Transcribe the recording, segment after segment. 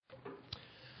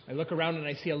I look around and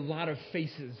I see a lot of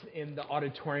faces in the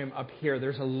auditorium up here.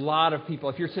 There's a lot of people.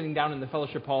 If you're sitting down in the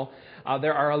fellowship hall,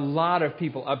 there are a lot of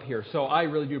people up here. So I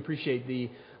really do appreciate the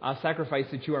sacrifice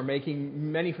that you are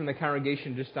making. Many from the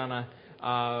congregation just on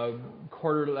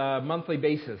a monthly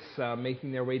basis,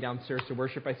 making their way downstairs to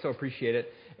worship. I so appreciate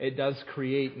it. It does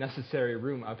create necessary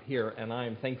room up here, and I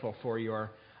am thankful for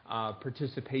your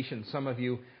participation. Some of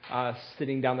you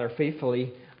sitting down there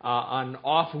faithfully on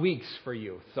off weeks for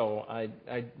you. So I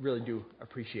really do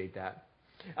appreciate that.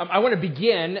 I want to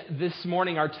begin this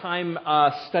morning our time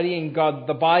studying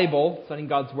the Bible, studying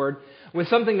God's Word, with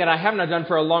something that I haven't done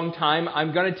for a long time.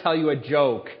 I'm going to tell you a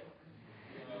joke.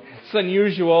 It's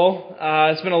unusual.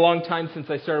 It's been a long time since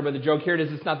I started with a joke. Here it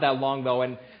is. It's not that long, though,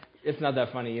 and it's not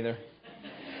that funny either.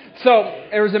 So,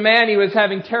 there was a man, he was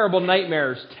having terrible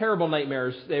nightmares.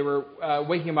 They were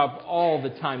waking him up all the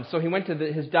time. So he went to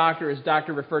his doctor. His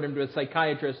doctor referred him to a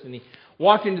psychiatrist, and he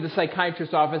walked into the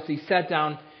psychiatrist's office. He sat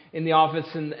down in the office,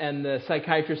 and the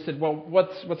psychiatrist said, "Well,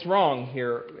 what's wrong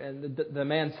here?" And the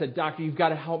man said, "Doctor, you've got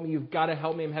to help me.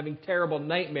 I'm having terrible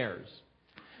nightmares."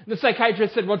 And the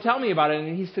psychiatrist said, "Well, tell me about it."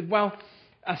 And he said, "Well,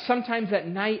 sometimes at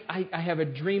night I have a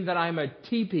dream that I'm a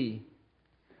teepee.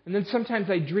 And then sometimes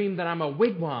I dream that I'm a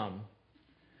wigwam.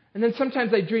 And then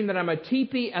sometimes I dream that I'm a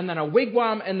teepee and then a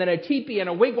wigwam and then a teepee and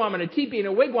a wigwam and a teepee and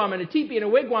a wigwam and a teepee and a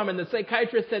wigwam." And the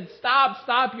psychiatrist said,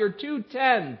 Stop, you're too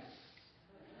tense."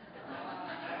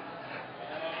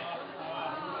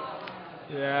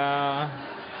 Yeah.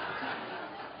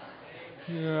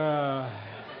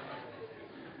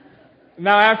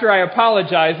 Now, after I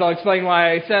apologize, I'll explain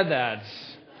why I said that.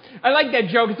 I like that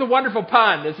joke. It's a wonderful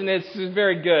pun, isn't it? It's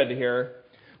very good here.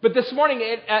 But this morning,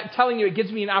 it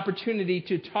gives me an opportunity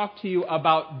to talk to you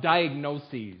about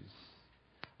diagnoses,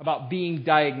 about being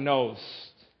diagnosed.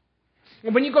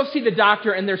 And when you go see the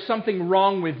doctor and there's something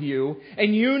wrong with you,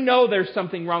 and you know there's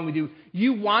something wrong with you,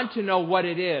 you want to know what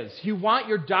it is. You want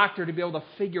your doctor to be able to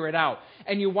figure it out.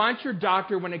 And you want your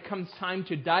doctor, when it comes time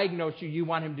to diagnose you, you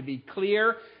want him to be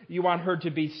clear. You want her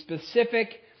to be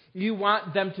specific. You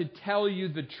want them to tell you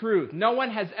the truth. No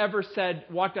one has ever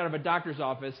walked out of a doctor's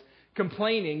office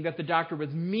complaining that the doctor was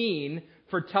mean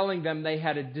for telling them they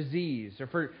had a disease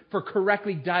or for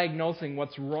correctly diagnosing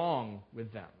what's wrong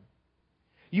with them.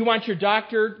 You want your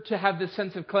doctor to have this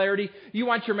sense of clarity. You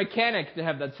want your mechanic to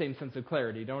have that same sense of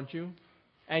clarity, don't you?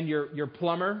 And your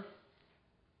plumber.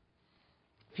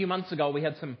 A few months ago, we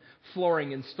had some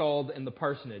flooring installed in the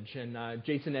parsonage, and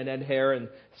Jason and Ed Hare and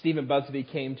Stephen Busby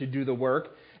came to do the work.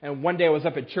 And one day I was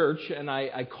up at church, and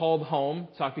I called home,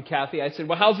 talked to Kathy. I said,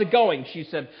 "Well, how's it going?" She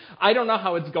said, "I don't know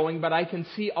how it's going, but I can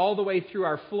see all the way through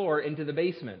our floor into the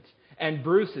basement, and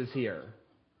Bruce is here."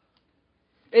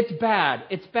 It's bad.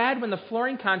 It's bad when the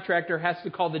flooring contractor has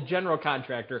to call the general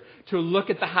contractor to look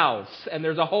at the house, and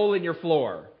there's a hole in your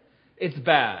floor. It's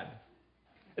bad.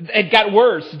 It got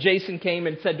worse. Jason came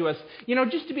and said to us,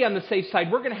 "Just to be on the safe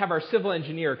side, we're going to have our civil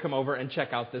engineer come over and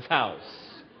check out this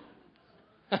house."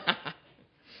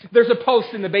 There's a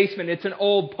post in the basement. It's an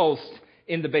old post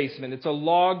in the basement. It's a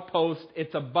log post.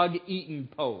 It's a bug-eaten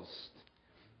post.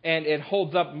 And it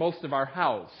holds up most of our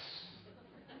house.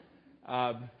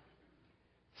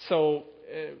 So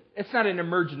it's not an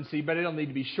emergency, but it'll need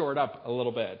to be shored up a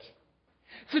little bit.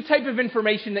 It's the type of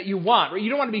information that you want. Right?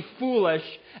 You don't want to be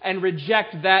foolish and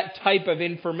reject that type of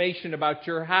information about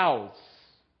your house.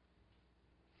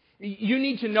 You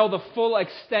need to know the full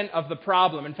extent of the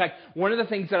problem. In fact, one of the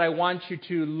things that I want you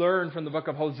to learn from the book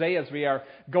of Hosea as we are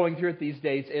going through it these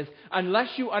days is,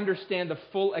 unless you understand the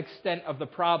full extent of the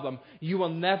problem, you will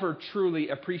never truly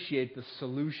appreciate the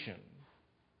solution.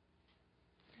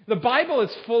 The Bible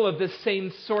is full of this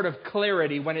same sort of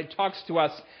clarity when it talks to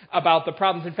us about the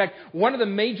problems. In fact, one of the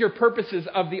major purposes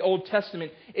of the Old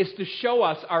Testament is to show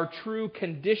us our true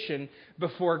condition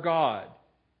before God.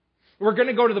 We're going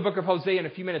to go to the book of Hosea in a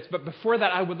few minutes, but before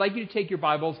that, I would like you to take your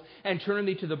Bibles and turn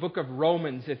them to the book of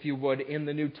Romans, if you would, in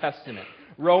the New Testament.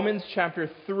 Romans chapter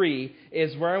 3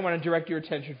 is where I want to direct your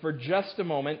attention for just a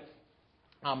moment.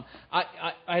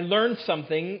 I learned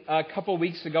something a couple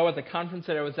weeks ago at the conference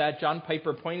that I was at. John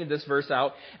Piper pointed this verse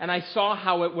out, and I saw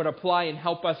how it would apply and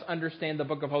help us understand the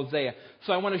book of Hosea.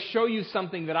 So I want to show you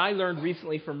something that I learned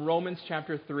recently from Romans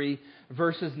chapter 3,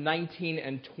 verses 19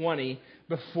 and 20,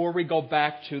 before we go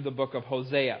back to the book of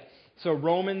Hosea. So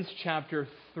Romans chapter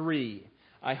 3.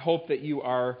 I hope that you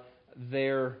are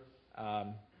there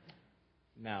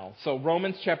now. So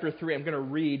Romans chapter 3, I'm going to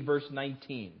read verse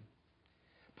 19.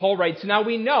 Paul writes, "Now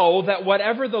we know that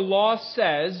whatever the law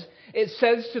says, it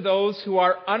says to those who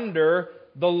are under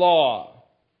the law."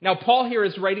 Now Paul here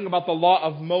is writing about the law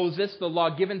of Moses, the law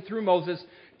given through Moses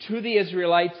to the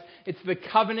Israelites. It's the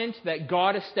covenant that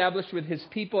God established with His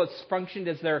people. It's functioned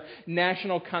as their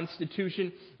national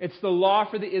constitution. It's the law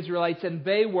for the Israelites, and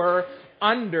they were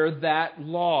under that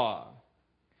law.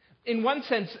 In one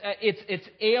sense, it's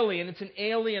alien. It's an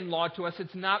alien law to us.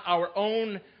 It's not our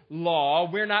own law.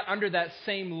 We're not under that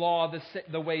same law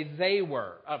the way they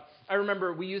were. I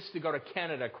remember we used to go to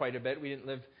Canada quite a bit.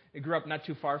 We grew up not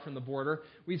too far from the border.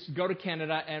 We used to go to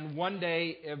Canada, and one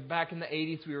day back in the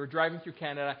 80s, we were driving through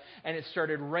Canada, and it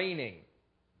started raining.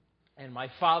 And my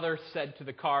father said to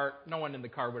the car, no one in the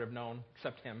car would have known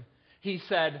except him, he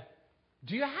said,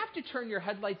 "Do you have to turn your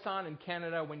headlights on in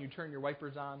Canada when you turn your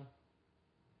wipers on?"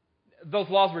 Those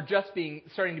laws were just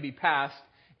starting to be passed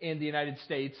in the United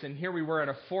States, and here we were in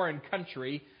a foreign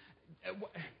country.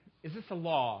 Is this a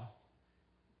law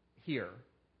here?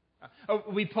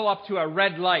 We pull up to a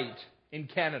red light in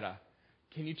Canada.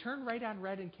 Can you turn right on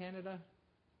red in Canada?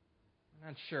 I'm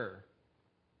not sure.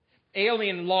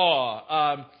 Alien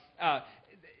law.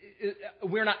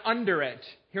 We're not under it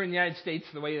here in the United States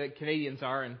the way that Canadians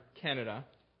are in Canada.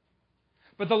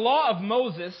 But the law of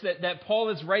Moses that Paul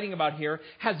is writing about here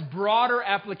has broader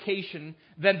application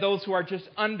than those who are just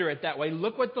under it that way.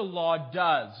 Look what the law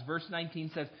does. Verse 19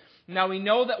 says, "Now we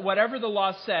know that whatever the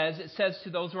law says, it says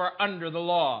to those who are under the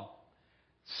law,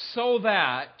 so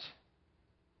that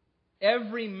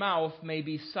every mouth may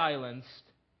be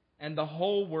silenced and the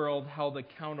whole world held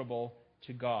accountable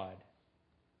to God."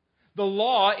 The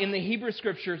law in the Hebrew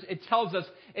Scriptures, it shows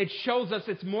us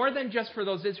it's more than just for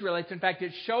those Israelites. In fact,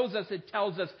 it tells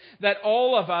us that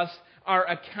all of us are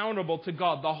accountable to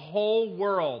God. The whole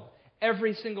world,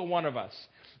 every single one of us.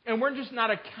 And we're just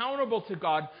not accountable to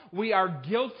God. We are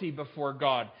guilty before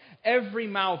God. Every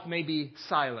mouth may be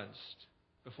silenced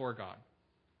before God.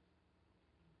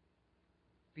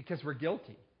 Because we're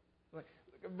guilty.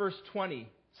 Verse 20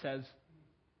 says,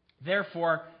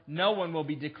 "Therefore, no one will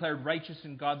be declared righteous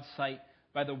in God's sight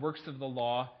by the works of the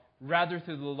law. Rather,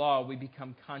 through the law, we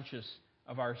become conscious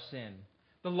of our sin."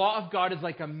 The law of God is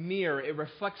like a mirror. It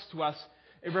reflects to us,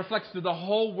 it reflects to the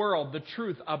whole world the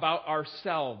truth about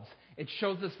ourselves. It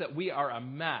shows us that we are a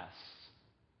mess.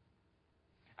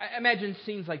 I imagine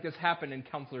scenes like this happen in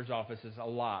counselors' offices a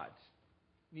lot.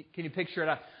 Can you picture it?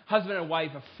 A husband and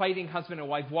wife, a fighting husband and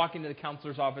wife walk into the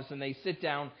counselor's office, and they sit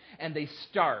down and they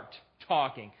start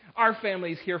talking. "Our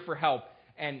family's here for help."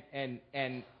 And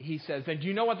he says, "And do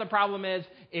you know what the problem is?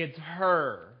 It's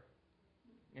her."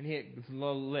 And it's a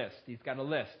little list. He's got a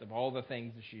list of all the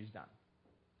things that she's done.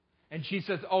 And she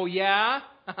says, "Oh, yeah?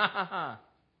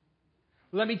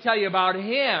 Let me tell you about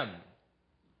him."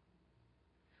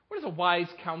 What does a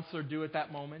wise counselor do at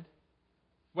that moment?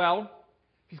 Well,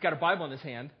 he's got a Bible in his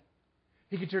hand.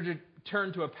 He could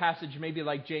turn to a passage maybe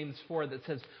like James 4 that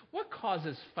says, "What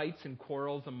causes fights and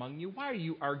quarrels among you? Why are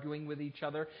you arguing with each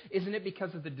other? Isn't it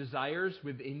because of the desires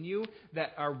within you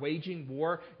that are waging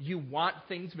war? You want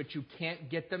things, but you can't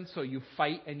get them, so you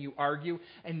fight and you argue."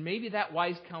 And maybe that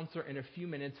wise counselor in a few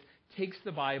minutes takes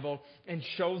the Bible and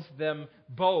shows them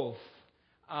both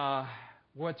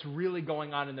what's really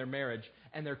going on in their marriage.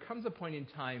 And there comes a point in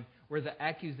time where the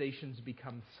accusations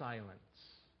become silence.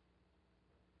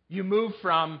 You move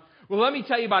from, "Well, let me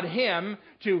tell you about him,"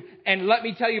 to, "And let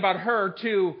me tell you about her,"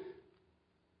 to,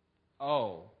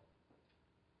 "Oh,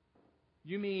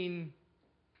 you mean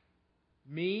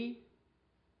me?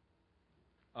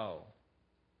 Oh."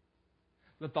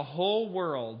 Let the whole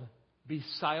world be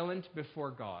silent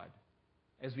before God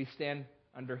as we stand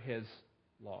under His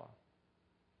law.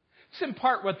 It's in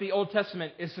part what the Old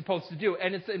Testament is supposed to do,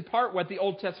 and it's in part what the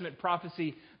Old Testament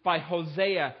prophecy by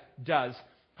Hosea does.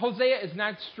 Hosea is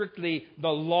not strictly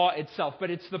the law itself,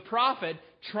 but it's the prophet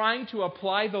trying to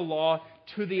apply the law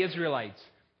to the Israelites.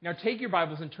 Now take your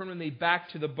Bibles and turn with me back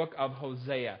to the book of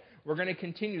Hosea. We're going to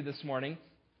continue this morning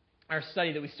our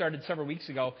study that we started several weeks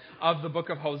ago of the book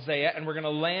of Hosea, and we're going to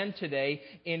land today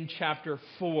in chapter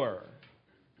 4.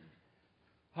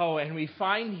 Oh, and we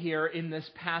find here in this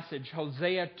passage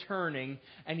Hosea turning,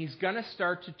 and he's going to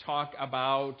start to talk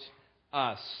about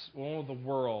us, the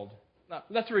world.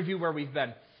 Let's review where we've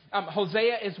been.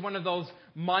 Hosea is one of those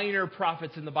minor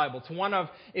prophets in the Bible. It's one of,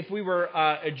 if we were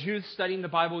a Jew studying the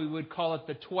Bible, we would call it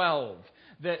the 12.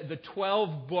 The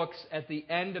 12 books at the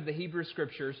end of the Hebrew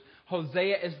Scriptures.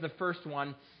 Hosea is the first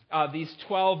one. These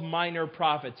 12 minor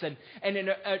prophets. And in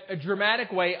a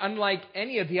dramatic way, unlike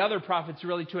any of the other prophets,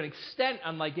 really to an extent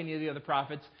unlike any of the other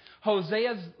prophets,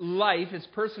 Hosea's life, his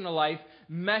personal life,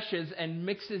 meshes and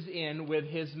mixes in with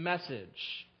his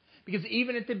message. Because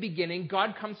even at the beginning,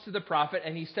 God comes to the prophet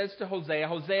and he says to Hosea,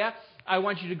 "Hosea, I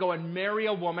want you to go and marry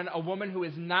a woman who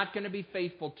is not going to be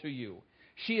faithful to you.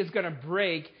 She is going to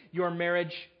break your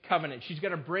marriage covenant. She's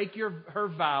going to break her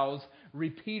vows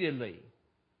repeatedly.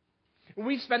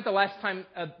 We've spent the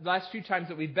last few times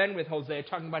that we've been with Hosea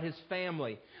talking about his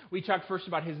family. We talked first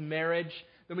about his marriage.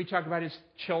 Then we talked about his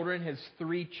children, his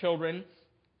 3 children.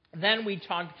 Then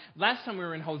last time we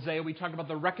were in Hosea, we talked about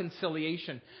the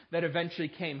reconciliation that eventually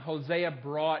came. Hosea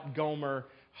brought Gomer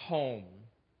home.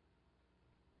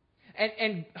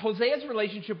 And Hosea's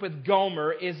relationship with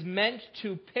Gomer is meant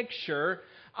to picture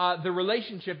the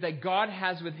relationship that God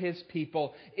has with his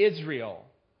people, Israel.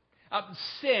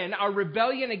 Sin, our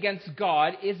rebellion against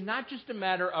God, is not just a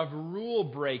matter of rule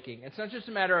breaking. It's not just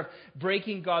a matter of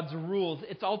breaking God's rules.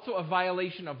 It's also a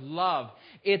violation of love.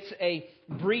 It's a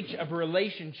breach of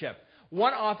relationship.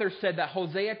 One author said that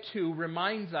Hosea 2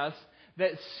 reminds us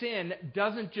that sin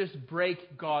doesn't just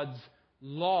break God's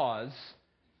laws,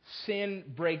 sin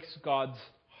breaks God's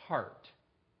heart.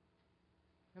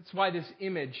 That's why this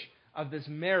image of this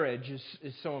marriage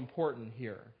is so important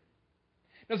here.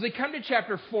 As we come to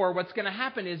chapter 4, what's going to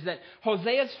happen is that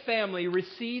Hosea's family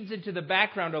recedes into the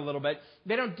background a little bit.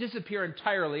 They don't disappear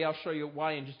entirely. I'll show you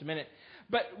why in just a minute.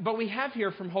 But we have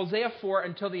here from Hosea 4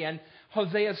 until the end,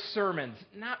 Hosea's sermons.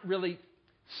 Not really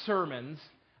sermons,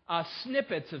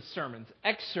 snippets of sermons,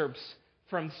 excerpts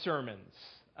from sermons.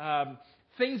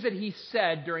 Things that he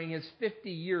said during his 50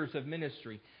 years of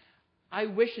ministry. I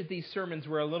wish that these sermons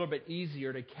were a little bit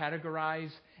easier to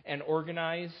categorize and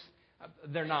organize.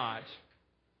 They're not.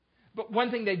 But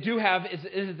one thing they do have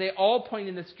is they all point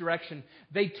in this direction.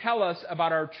 They tell us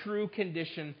about our true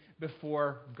condition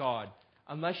before God.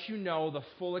 Unless you know the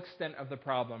full extent of the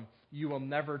problem, you will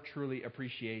never truly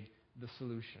appreciate the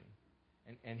solution.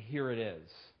 And here it is.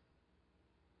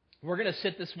 We're going to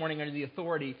sit this morning under the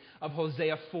authority of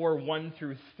Hosea 4, 1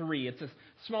 through 3. It's a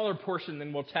smaller portion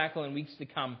than we'll tackle in weeks to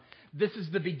come. This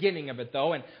is the beginning of it,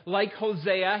 though. And like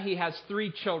Hosea, he has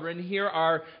 3 children. Here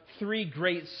are 3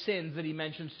 great sins that he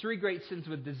mentions, 3 great sins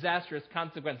with disastrous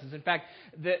consequences. In fact,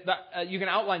 you can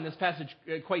outline this passage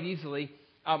quite easily.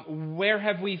 Where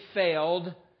have we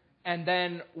failed? And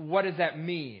then what does that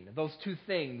mean? Those 2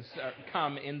 things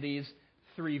come in these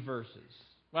 3 verses.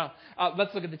 Well,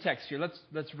 let's look at the text here.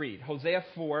 Let's read. Hosea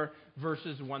 4,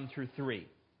 verses 1 through 3.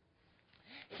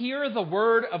 Hear the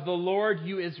word of the Lord,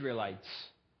 you Israelites,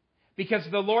 because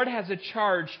the Lord has a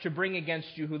charge to bring against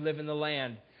you who live in the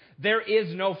land. There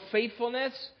is no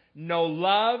faithfulness, no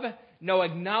love, no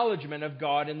acknowledgement of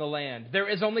God in the land. There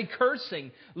is only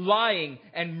cursing, lying,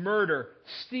 and murder,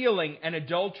 stealing, and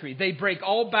adultery. They break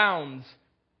all bounds,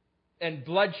 and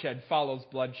bloodshed follows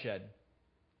bloodshed.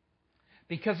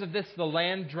 Because of this, the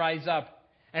land dries up,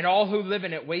 and all who live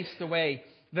in it waste away.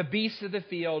 The beasts of the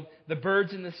field, the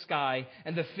birds in the sky,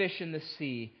 and the fish in the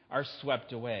sea are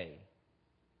swept away.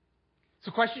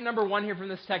 So question number 1 here from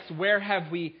this text, where have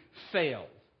we failed?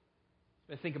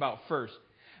 Let's think about first.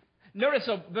 Notice,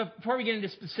 so before we get into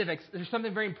specifics, there's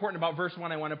something very important about verse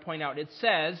 1 I want to point out. It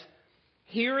says,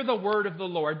 hear the word of the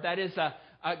Lord. That is a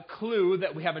clue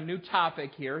that we have a new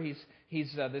topic here.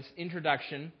 He's this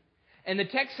introduction. And the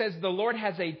text says the Lord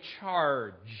has a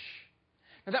charge.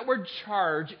 Now that word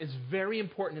charge is very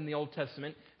important in the Old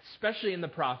Testament, especially in the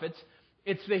prophets.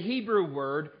 It's the Hebrew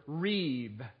word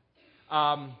reeb.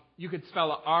 You could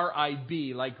spell it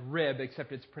R-I-B like rib,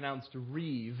 except it's pronounced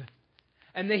reeve.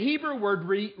 And the Hebrew word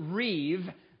reeve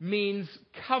means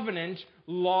covenant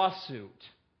lawsuit.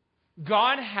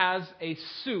 God has a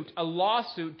suit, a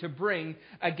lawsuit to bring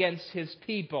against his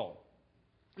people.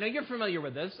 Now you're familiar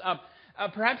with this.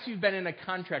 Perhaps you've been in a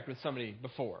contract with somebody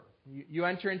before. You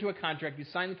enter into a contract, you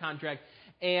sign the contract,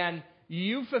 and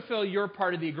you fulfill your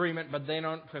part of the agreement, but they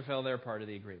don't fulfill their part of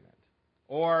the agreement.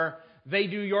 Or they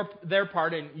do their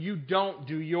part and you don't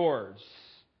do yours.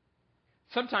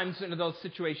 Sometimes in those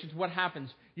situations, what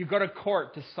happens? You go to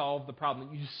court to solve the problem.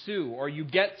 You sue or you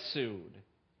get sued.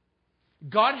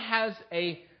 God has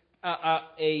a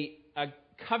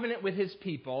covenant with his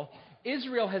people.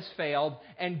 Israel has failed,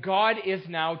 and God is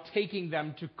now taking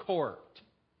them to court.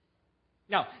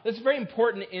 Now, that's very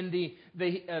important in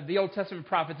the Old Testament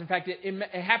prophets. In fact,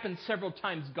 it happens several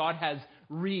times. God has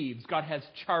reeves. God has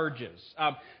charges.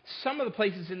 Some of the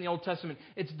places in the Old Testament,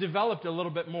 it's developed a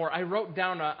little bit more. I wrote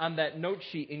down on that note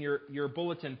sheet in your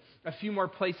bulletin a few more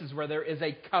places where there is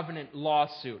a covenant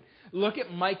lawsuit. Look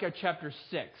at Micah chapter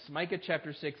 6. Micah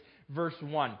chapter 6, verse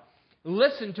 1.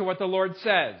 Listen to what the Lord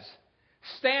says.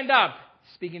 Stand up,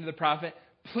 speaking to the prophet,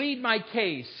 plead my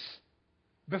case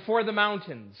before the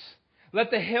mountains. Let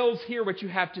the hills hear what you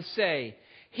have to say.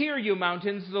 Hear, you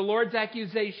mountains, the Lord's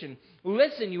accusation.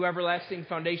 Listen, you everlasting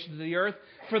foundations of the earth,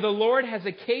 for the Lord has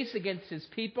a case against his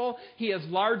people. He is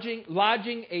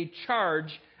lodging a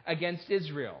charge against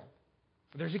Israel.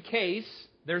 There's a case.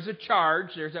 There's a charge.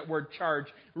 There's that word charge,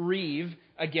 reeve,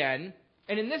 again.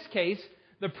 And in this case,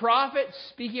 the prophet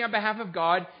speaking on behalf of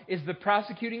God is the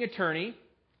prosecuting attorney.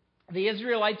 The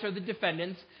Israelites are the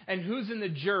defendants. And who's in the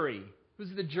jury?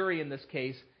 Who's the jury in this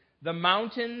case? The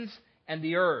mountains and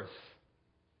the earth.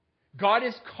 God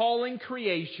is calling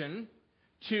creation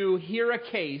to hear a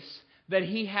case that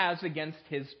he has against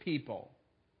his people.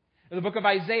 And the book of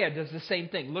Isaiah does the same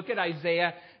thing. Look at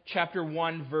Isaiah chapter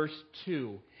 1, verse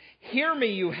 2. Hear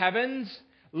me, you heavens.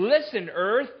 Listen,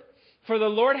 earth, for the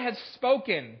Lord has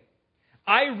spoken.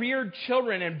 I reared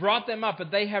children and brought them up,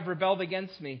 but they have rebelled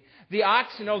against me. The ox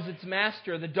knows its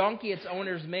master, the donkey its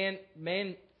owner's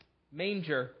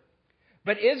manger.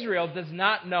 But Israel does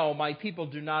not know, my people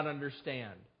do not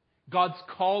understand. God's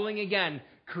calling again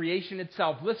creation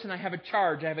itself. Listen, I have a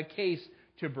charge, I have a case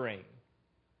to bring.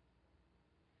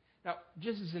 Now,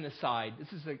 just as an aside,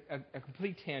 this is a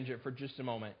complete tangent for just a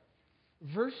moment.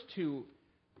 Verse 2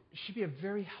 should be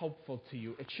very helpful to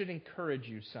you. It should encourage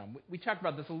you some. We talked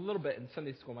about this a little bit in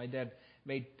Sunday school. My dad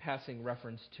made passing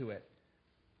reference to it.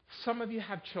 Some of you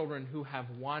have children who have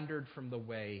wandered from the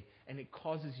way, and it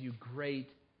causes you great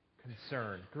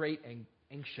concern, great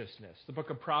anxiousness. The book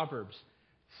of Proverbs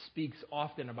speaks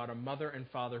often about a mother and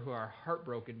father who are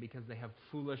heartbroken because they have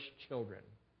foolish children.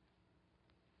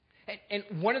 And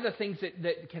one of the things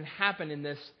that can happen in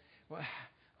this,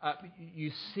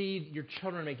 you see your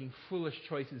children making foolish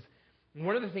choices.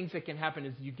 One of the things that can happen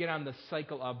is you get on the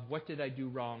cycle of, what did I do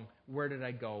wrong? Where did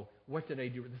I go? What did I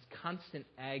do? This constant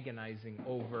agonizing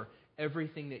over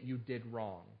everything that you did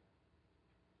wrong.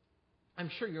 I'm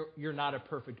sure you're not a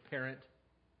perfect parent.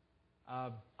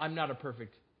 I'm not a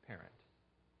perfect parent.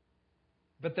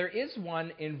 But there is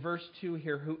one in verse 2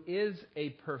 here who is a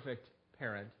perfect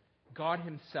parent, God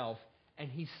himself, and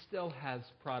he still has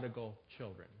prodigal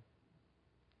children.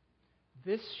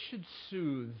 This should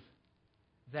soothe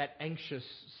that anxious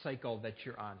cycle that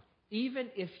you're on. Even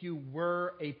if you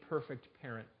were a perfect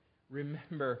parent,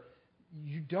 remember,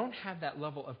 you don't have that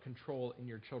level of control in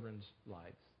your children's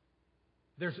lives.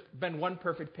 There's been one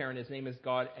perfect parent, his name is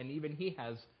God, and even he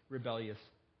has rebellious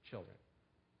children.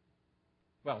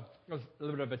 Well, it was a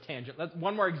little bit of a tangent.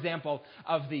 One more example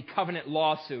of the covenant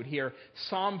lawsuit here.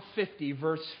 Psalm 50,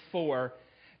 verse 4.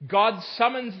 God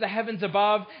summons the heavens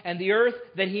above and the earth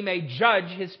that he may judge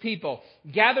his people.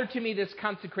 Gather to me this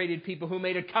consecrated people who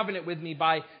made a covenant with me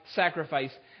by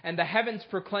sacrifice. And the heavens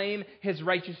proclaim his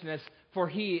righteousness, for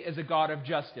he is a God of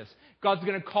justice. God's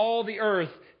going to call the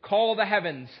earth, call the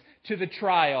heavens to the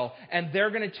trial, and they're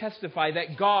going to testify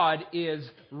that God is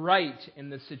right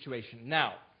in this situation.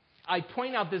 Now, I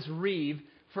point out this reeve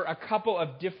for a couple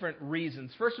of different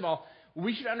reasons. First of all,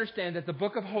 we should understand that the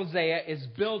book of Hosea is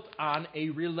built on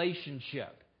a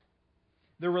relationship.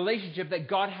 The relationship that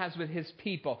God has with his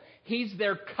people. He's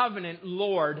their covenant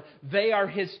Lord. They are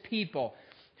his people.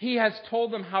 He has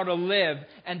told them how to live,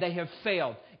 and they have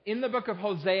failed. In the book of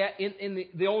Hosea, in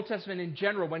the Old Testament in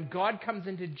general, when God comes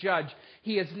in to judge,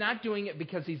 he is not doing it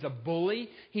because he's a bully.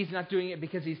 He's not doing it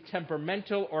because he's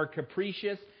temperamental or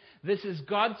capricious. This is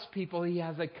God's people. He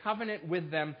has a covenant with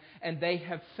them, and they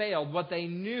have failed. What they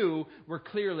knew were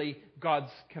clearly God's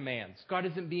commands. God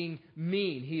isn't being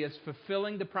mean. He is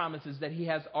fulfilling the promises that he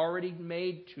has already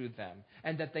made to them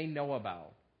and that they know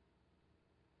about.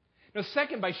 Now,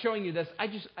 second, by showing you this,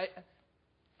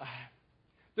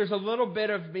 there's a little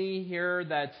bit of me here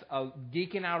that's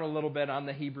geeking out a little bit on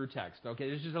the Hebrew text. Okay,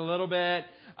 there's just a little bit.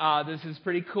 This is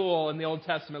pretty cool in the Old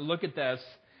Testament. Look at this.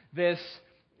 This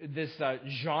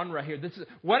genre here. This is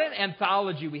what an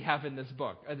anthology we have in this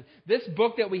book. This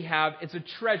book that we have, it's a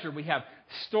treasure. We have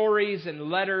stories and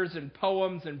letters and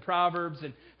poems and proverbs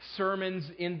and sermons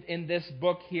in this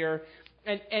book here.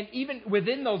 And even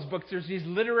within those books, there's these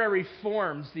literary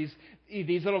forms, these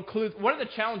little clues. One of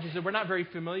the challenges is that we're not very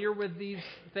familiar with these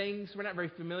things. We're not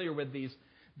very familiar with these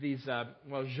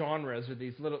genres or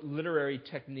these little literary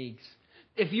techniques.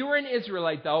 If you were an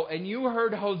Israelite, though, and you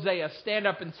heard Hosea stand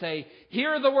up and say,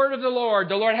 "Hear the word of the Lord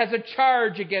has a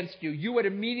charge against you," you would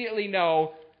immediately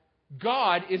know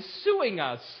God is suing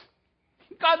us.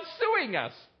 God's suing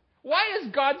us. Why is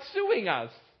God suing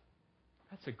us?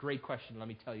 That's a great question. Let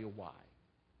me tell you why.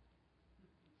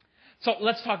 So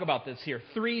let's talk about this here.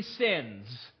 3 sins,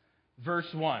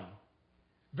 verse 1.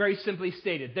 Very simply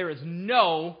stated, there is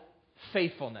no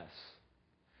faithfulness.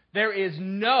 There is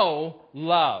no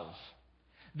love.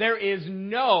 There is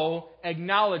no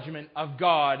acknowledgement of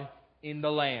God in the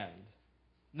land.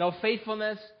 No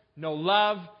faithfulness, no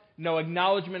love, no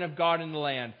acknowledgement of God in the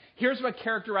land. Here's what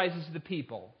characterizes the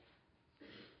people.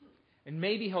 And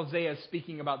maybe Hosea is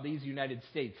speaking about these United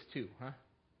States too, huh?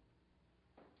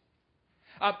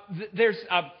 There's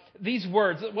these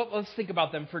words. Well, let's think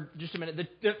about them for just a minute.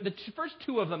 The first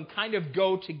two of them kind of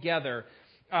go together,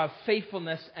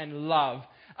 faithfulness and love.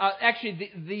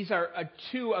 Actually, these are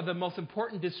two of the most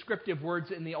important descriptive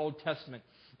words in the Old Testament.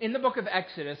 In the book of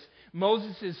Exodus,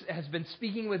 Moses has been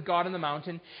speaking with God on the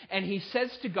mountain, and he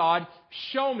says to God,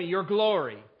 "Show me your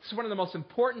glory." It's one of the most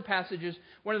important passages,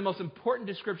 one of the most important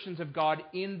descriptions of God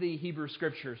in the Hebrew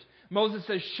Scriptures. Moses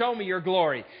says, "Show me your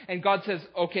glory." And God says,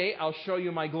 "Okay, I'll show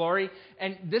you my glory."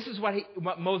 And this is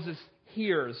what Moses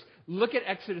hears. Look at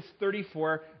Exodus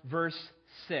 34, verse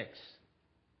 6.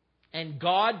 And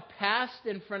God passed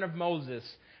in front of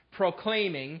Moses,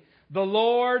 proclaiming, the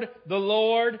Lord,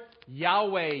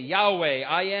 Yahweh, Yahweh,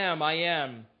 I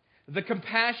am, the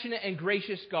compassionate and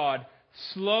gracious God,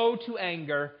 slow to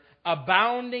anger,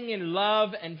 abounding in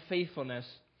love and faithfulness,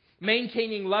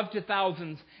 maintaining love to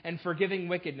thousands, and forgiving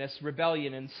wickedness,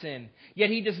 rebellion, and sin. Yet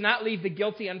he does not leave the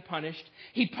guilty unpunished.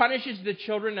 He punishes the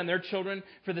children and their children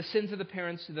for the sins of the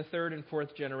parents to the third and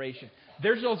fourth generation.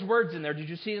 There's those words in there. Did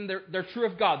you see them? They're true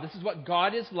of God. This is what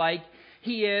God is like.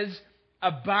 He is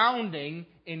abounding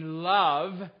in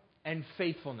love and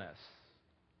faithfulness.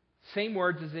 Same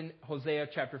words as in Hosea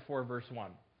chapter 4, verse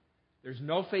 1. There's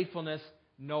no faithfulness,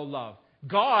 no love.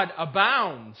 God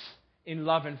abounds in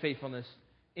love and faithfulness.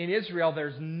 In Israel,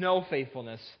 there's no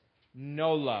faithfulness,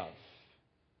 no love.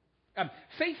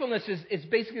 Faithfulness is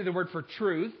basically the word for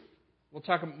truth. We'll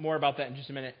talk more about that in just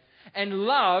a minute. And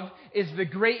love is the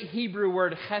great Hebrew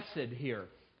word chesed here.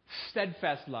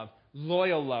 Steadfast love,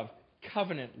 loyal love,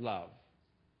 covenant love.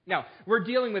 Now, we're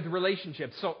dealing with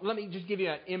relationships, so let me just give you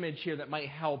an image here that might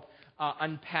help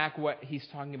unpack what he's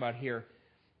talking about here.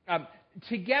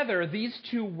 Together, these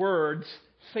two words,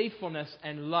 faithfulness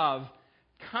and love,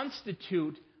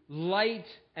 constitute light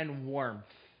and warmth.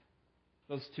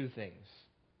 Those two things.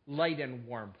 Light and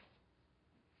warmth.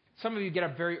 Some of you get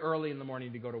up very early in the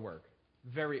morning to go to work.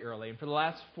 Very early. And for the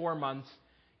last 4 months,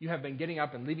 you have been getting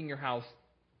up and leaving your house,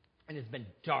 and it's been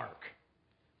dark.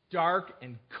 Dark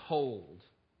and cold.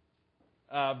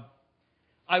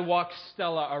 I walk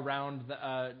Stella around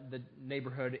the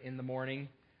neighborhood in the morning,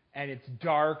 and it's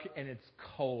dark and it's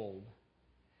cold.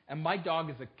 And my dog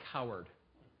is a coward.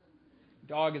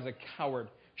 Dog is a coward.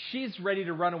 She's ready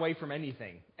to run away from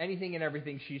anything. Anything and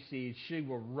everything she sees, she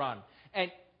will run.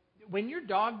 And when your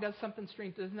dog does something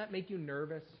strange, doesn't that make you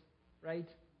nervous? Right?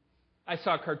 I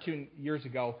saw a cartoon years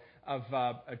ago of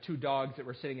two dogs that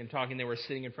were sitting and talking. They were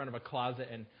sitting in front of a closet,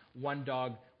 and one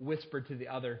dog whispered to the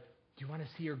other, "Do you want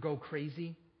to see her go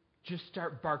crazy? Just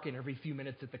start barking every few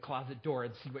minutes at the closet door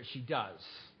and see what she does."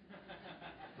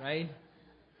 Right?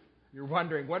 You're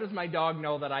wondering, what does my dog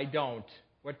know that I don't?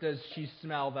 What does she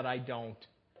smell that I don't?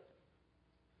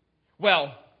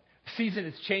 Well, season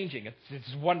is changing.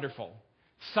 It's wonderful.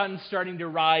 Sun's starting to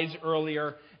rise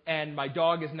earlier, and my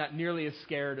dog is not nearly as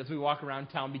scared as we walk around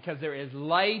town because there is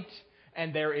light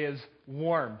and there is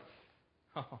warmth.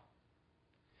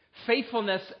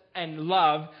 Faithfulness and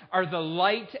love are the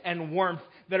light and warmth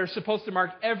that are supposed to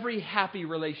mark every happy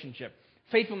relationship.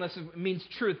 Faithfulness means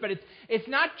truth, but it's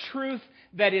not truth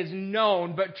that is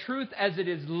known, but truth as it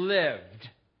is lived.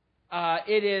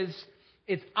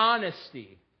 It's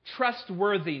honesty,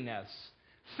 trustworthiness,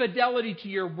 fidelity to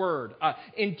your word,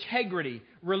 integrity,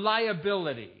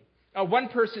 reliability. One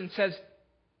person says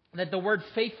that the word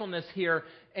faithfulness here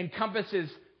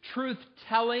encompasses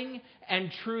truth-telling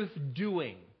and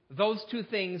truth-doing. Those two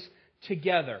things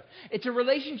together. It's a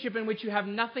relationship in which you have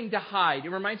nothing to hide. It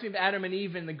reminds me of Adam and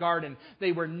Eve in the garden.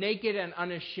 They were naked and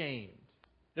unashamed.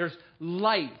 There's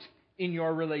light in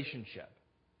your relationship.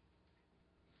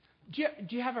 Do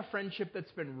you have a friendship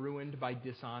that's been ruined by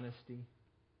dishonesty?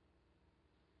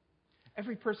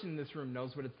 Every person in this room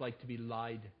knows what it's like to be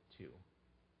lied to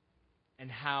and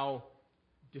how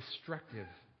destructive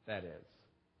that is.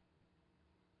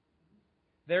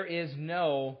 There is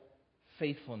no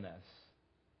faithfulness.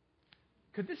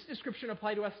 Could this description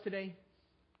apply to us today?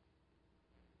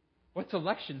 What's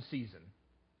election season?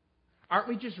 Aren't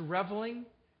we just reveling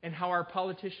in how our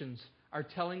politicians are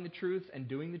telling the truth and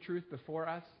doing the truth before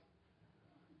us?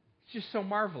 It's just so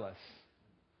marvelous,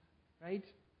 right?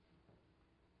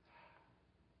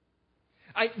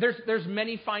 There's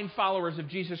many fine followers of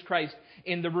Jesus Christ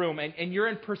in the room, and you're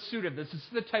in pursuit of this. This is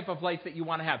the type of life that you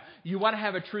want to have. You want to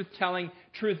have a truth-telling,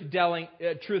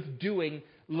 truth-doing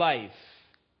life.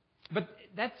 But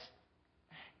that's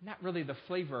not really the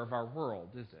flavor of our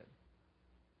world, is it?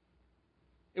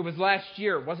 It was last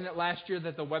year, wasn't it last year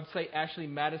that the website Ashley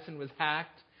Madison was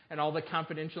hacked and all the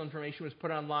confidential information was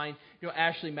put online? You know,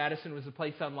 Ashley Madison was a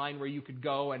place online where you could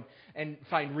go and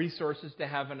find resources to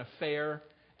have an affair.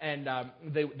 and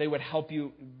they would help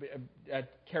you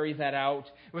carry that out.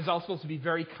 It was all supposed to be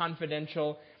very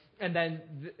confidential. And then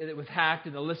it was hacked,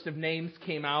 and the list of names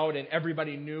came out, and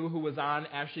everybody knew who was on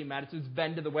Ashley Madison's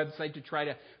been to the website to try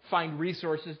to find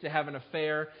resources to have an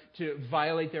affair, to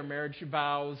violate their marriage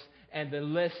vows, and the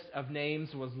list of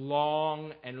names was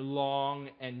long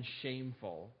and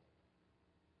shameful.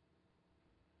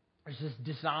 There's this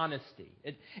dishonesty.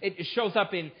 It shows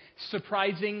up in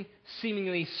surprising,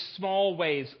 seemingly small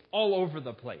ways all over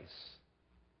the place.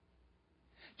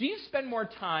 Do you spend more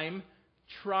time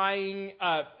trying,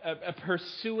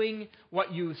 pursuing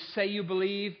what you say you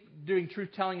believe, doing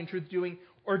truth-telling and truth-doing,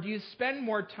 or do you spend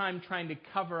more time trying to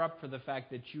cover up for the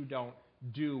fact that you don't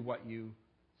do what you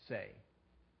say?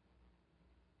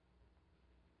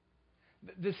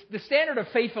 The standard of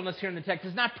faithfulness here in the text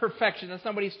is not perfection. That's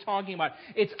not what he's talking about.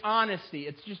 It's honesty.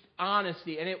 It's just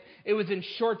honesty. And it was in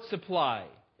short supply.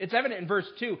 It's evident in verse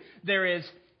 2. There is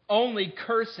only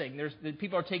cursing. The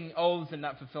people are taking oaths and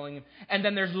not fulfilling them. And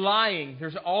then there's lying.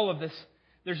 There's all of this.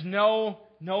 There's no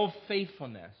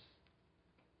faithfulness.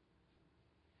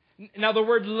 Now the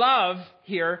word love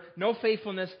here, no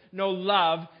faithfulness, no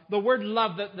love. The word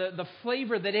love, the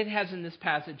flavor that it has in this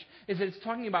passage is that it's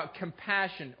talking about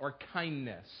compassion or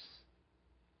kindness.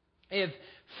 If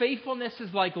faithfulness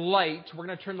is like light, we're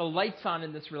going to turn the lights on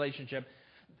in this relationship.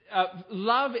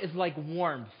 Love is like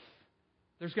warmth.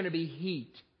 There's going to be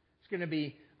heat. It's going to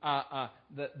be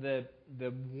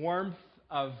the warmth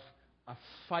of a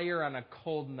fire on a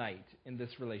cold night in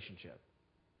this relationship.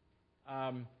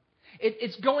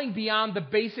 It's going beyond the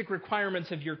basic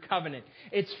requirements of your covenant.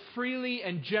 It's freely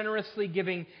and generously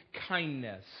giving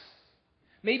kindness.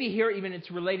 Maybe here even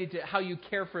it's related to how you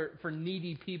care for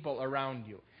needy people around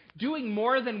you. Doing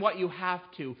more than what you have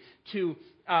to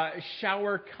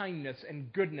shower kindness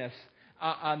and goodness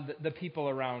on the people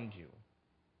around you.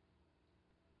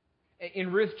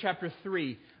 In Ruth chapter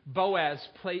 3, Boaz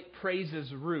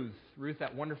praises Ruth. Ruth,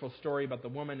 that wonderful story about the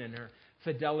woman and her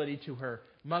fidelity to her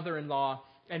mother-in-law.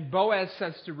 And Boaz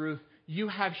says to Ruth, "You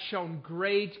have shown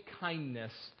great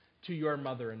kindness to your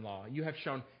mother-in-law. You have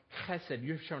shown chesed.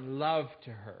 You have shown love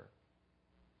to her."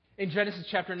 In Genesis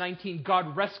chapter 19,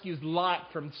 God rescues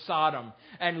Lot from Sodom.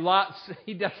 And Lot,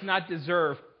 Lot does not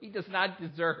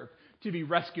deserve to be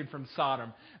rescued from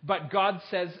Sodom. But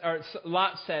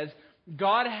Lot says,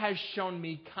 God has shown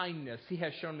me kindness. He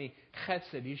has shown me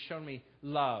chesed. He's shown me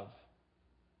love.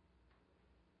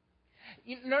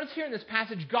 You notice here in this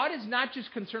passage, God is not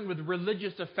just concerned with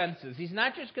religious offenses. He's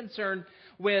not just concerned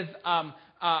with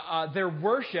their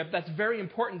worship. That's very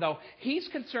important, though. He's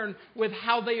concerned with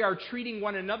how they are treating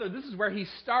one another. This is where he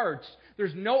starts.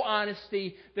 There's no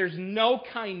honesty. There's no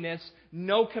kindness.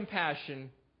 No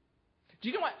compassion. Do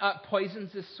you know what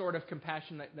poisons this sort of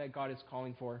compassion that God is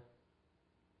calling for?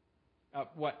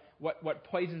 What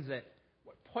poisons it?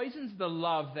 What poisons the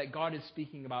love that God is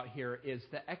speaking about here is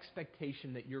the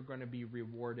expectation that you're going to be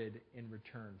rewarded in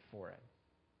return for it.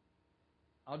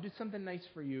 I'll do something nice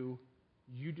for you.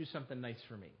 You do something nice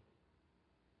for me.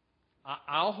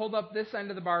 I'll hold up this end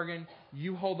of the bargain.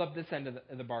 You hold up this end of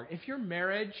the bargain. If your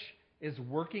marriage is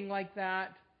working like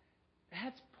that,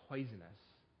 that's poisonous.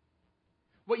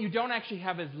 What you don't actually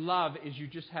have as love is you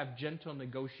just have gentle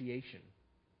negotiation.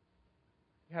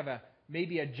 You have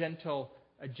maybe a gentle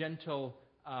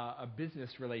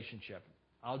business relationship.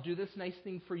 I'll do this nice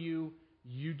thing for you.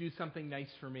 You do something nice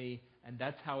for me, and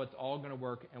that's how it's all going to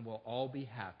work, and we'll all be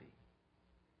happy.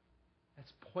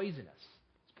 That's poisonous.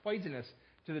 It's poisonous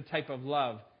to the type of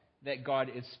love that God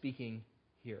is speaking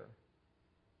here.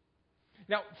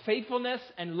 Now, faithfulness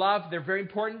and love, they're very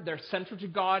important. They're central to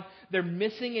God. They're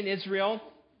missing in Israel.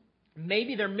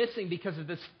 Maybe they're missing because of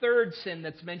this third sin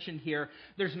that's mentioned here.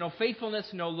 There's no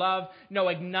faithfulness, no love, no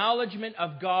acknowledgement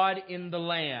of God in the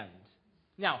land.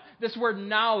 Now, this word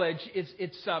knowledge,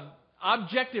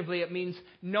 objectively, it means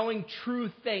knowing true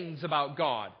things about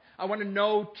God. I want to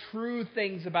know true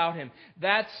things about Him.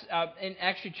 That's in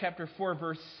actually chapter 4,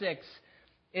 verse 6.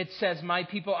 It says, "My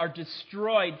people are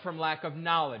destroyed from lack of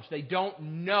knowledge." They don't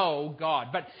know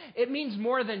God. But it means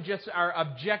more than just our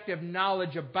objective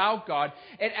knowledge about God.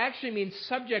 It actually means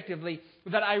subjectively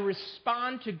that I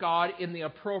respond to God in the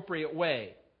appropriate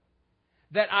way.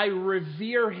 That I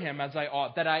revere Him as I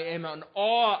ought. That I am in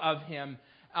awe of Him.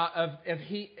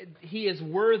 He is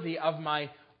worthy of my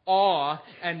awe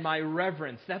and my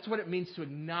reverence. That's what it means to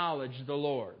acknowledge the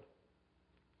Lord.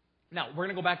 Now, we're going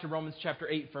to go back to Romans chapter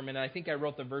 8 for a minute. I think I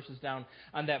wrote the verses down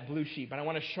on that blue sheet. But I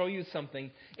want to show you something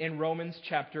in Romans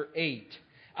chapter 8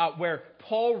 where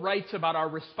Paul writes about our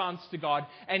response to God.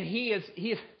 And he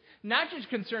is not just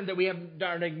concerned that we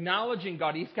are acknowledging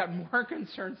God. He's got more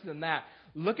concerns than that.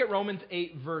 Look at Romans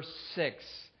 8, verse 6.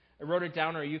 I wrote it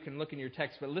down, or you can look in your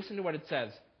text, but listen to what it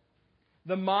says.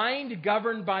 The mind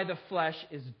governed by the flesh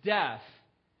is death,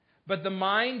 but the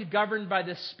mind governed by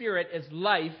the Spirit is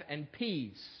life and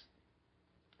peace.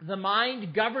 The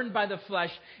mind governed by the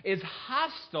flesh is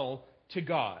hostile to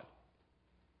God.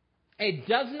 It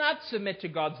does not submit to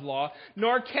God's law,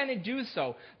 nor can it do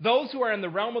so. Those who are in the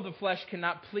realm of the flesh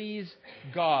cannot please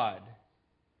God.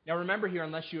 Now remember here,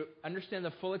 unless you understand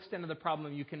the full extent of the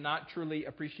problem, you cannot truly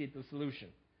appreciate the solution.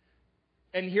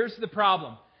 And here's the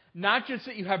problem. Not just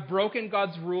that you have broken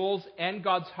God's rules and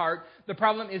God's heart, the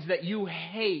problem is that you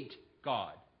hate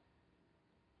God.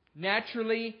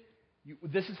 Naturally,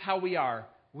 this is how we are.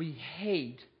 We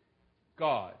hate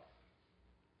God.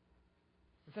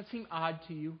 Does that seem odd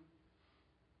to you?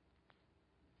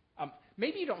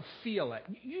 Maybe you don't feel it.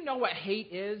 You know what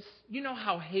hate is. You know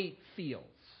how hate feels.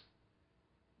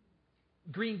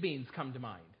 Green beans come to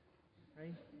mind,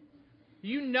 right?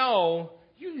 You know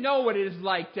what it is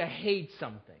like to hate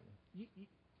something.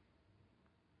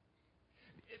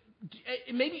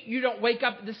 Maybe you don't wake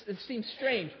up, this seems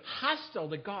strange, hostile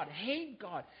to God, hate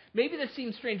God. Maybe this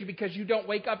seems strange because you don't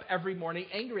wake up every morning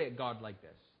angry at God like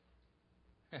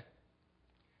this.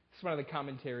 It's one of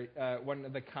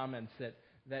the comments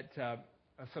that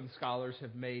some scholars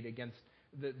have made against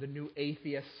the new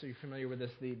atheists. Are you familiar with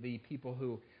this? The people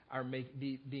who are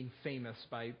being famous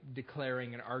by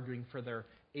declaring and arguing for their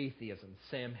atheism.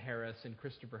 Sam Harris and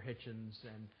Christopher Hitchens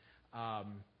and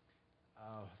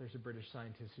there's a British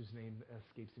scientist whose name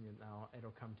escapes me now.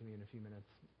 It'll come to me in a few minutes.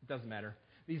 It doesn't matter.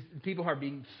 These people are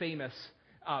being famous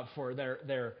for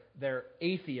their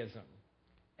atheism.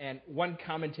 And one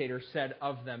commentator said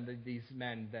of them, these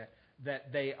men,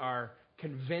 that they are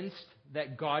convinced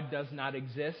that God does not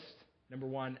exist, number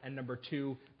one, and number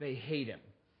two, they hate Him.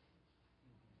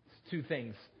 Two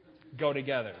things go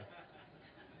together.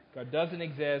 God doesn't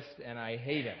exist, and I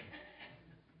hate Him.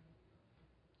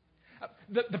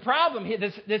 The problem here,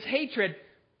 this hatred,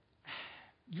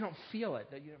 you don't feel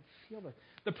it.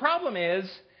 The problem is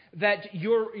that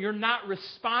you're not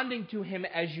responding to Him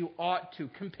as you ought to.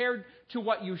 Compared to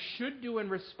what you should do in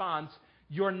response,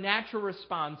 your natural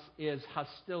response is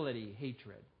hostility,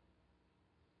 hatred.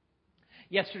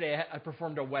 Yesterday, I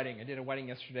performed a wedding. I did a wedding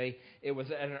yesterday. It was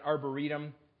at an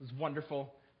arboretum. It was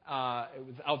wonderful. It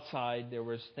was outside. There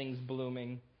was things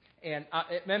blooming. And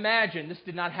imagine, this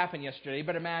did not happen yesterday,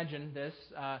 but imagine this.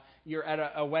 You're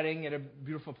at a wedding at a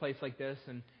beautiful place like this,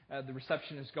 and the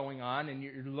reception is going on, and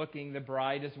you're looking. The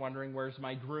bride is wondering, where's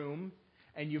my groom?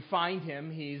 And you find him.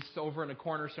 He's over in a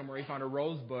corner somewhere. He found a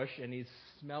rose bush, and he's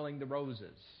smelling the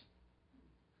roses.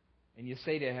 And you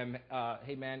say to him,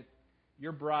 hey, man,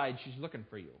 your bride, she's looking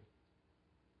for you.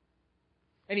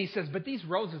 And he says, but these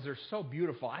roses are so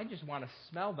beautiful. I just want to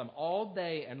smell them all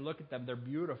day and look at them. They're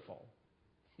beautiful.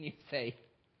 And you say,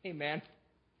 hey, man,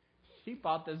 she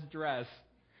bought this dress.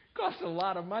 It cost a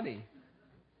lot of money.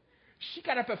 She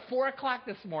got up at 4 o'clock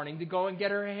this morning to go and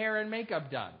get her hair and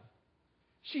makeup done.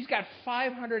 She's got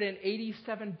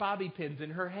 587 bobby pins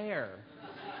in her hair.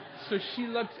 So she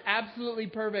looks absolutely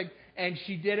perfect, and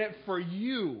she did it for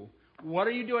you. What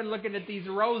are you doing looking at these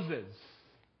roses?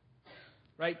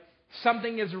 Right?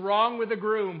 Something is wrong with the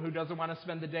groom who doesn't want to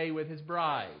spend the day with his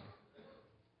bride.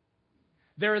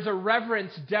 There is a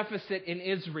reverence deficit in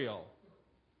Israel.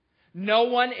 No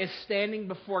one is standing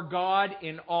before God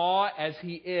in awe as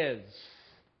He is.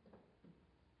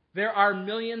 There are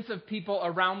millions of people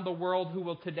around the world who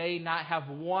will today not have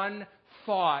one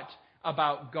thought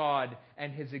about God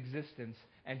and His existence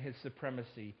and His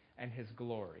supremacy and His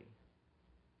glory.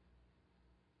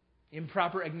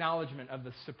 Improper acknowledgement of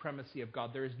the supremacy of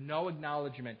God. There is no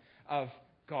acknowledgement of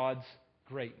God's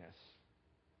greatness.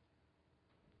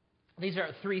 These are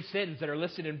three sins that are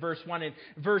listed in verse 1. And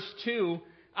verse 2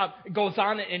 goes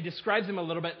on and describes them a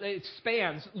little bit. It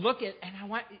spans. Look at, and I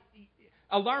want,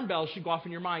 alarm bells should go off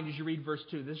in your mind as you read verse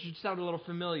 2. This should sound a little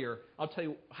familiar. I'll tell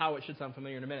you how it should sound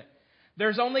familiar in a minute.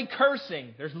 There's only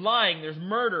cursing, there's lying, there's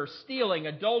murder, stealing,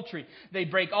 adultery. They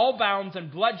break all bounds,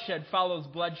 and bloodshed follows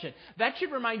bloodshed. That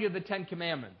should remind you of the Ten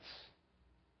Commandments.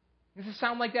 Does it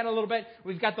sound like that a little bit?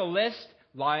 We've got the list: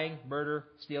 lying, murder,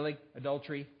 stealing,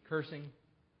 adultery, cursing.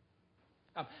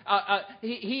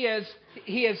 He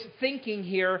is thinking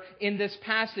here in this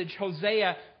passage.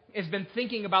 Hosea has been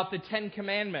thinking about the Ten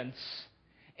Commandments,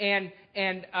 and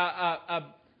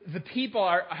the people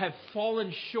have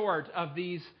fallen short of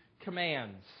these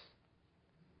commands.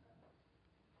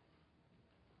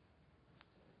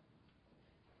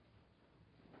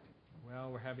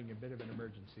 Well, we're having a bit of an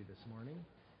emergency this morning.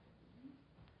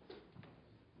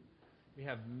 We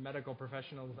have medical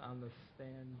professionals on the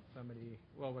stand.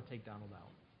 We'll take Donald out.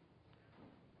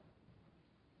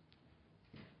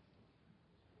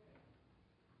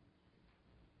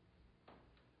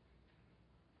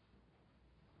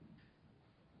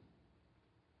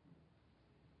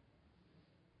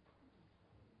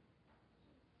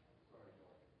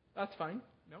 That's fine.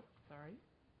 Nope, it's all right.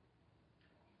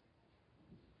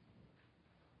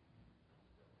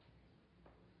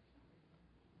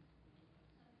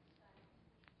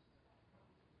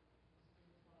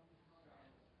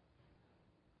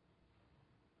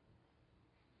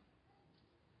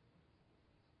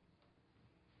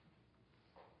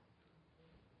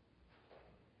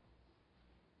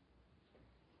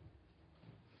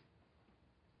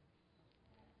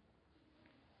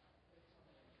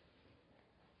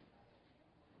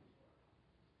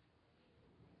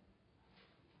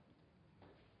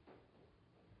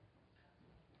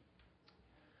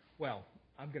 Well,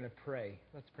 I'm going to pray.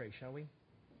 Let's pray, shall we?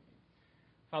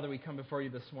 Father, we come before you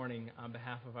this morning on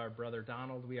behalf of our brother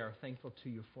Donald. We are thankful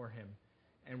to you for him,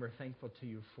 and we're thankful to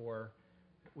you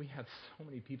we have so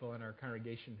many people in our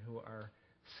congregation who are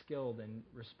skilled in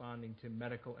responding to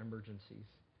medical emergencies,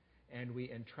 and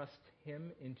we entrust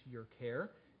him into your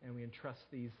care, and we entrust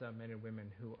these men and women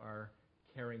who are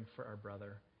caring for our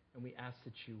brother, and we ask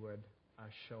that you would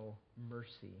show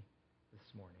mercy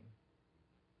this morning.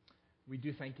 We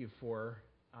do thank you for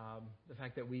the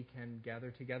fact that we can gather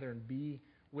together and be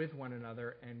with one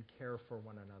another and care for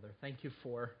one another. Thank you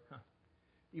for,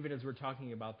 even as we're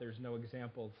talking about, there's no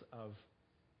examples of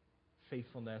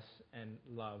faithfulness and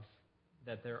love,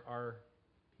 that there are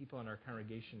people in our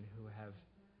congregation who have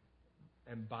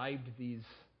imbibed these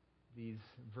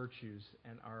virtues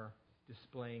and are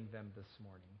displaying them this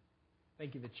morning.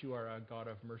 Thank you that you are a God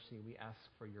of mercy. We ask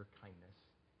for your kindness.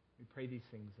 We pray these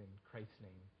things in Christ's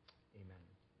name. Amen.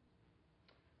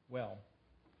 Well,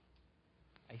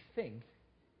 I think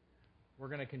we're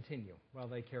going to continue while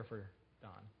they care for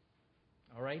Don.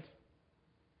 All right?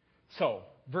 So,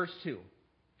 verse 2.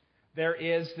 There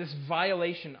is this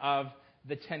violation of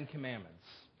the Ten Commandments.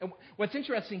 And what's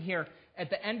interesting here, at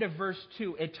the end of verse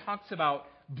 2, it talks about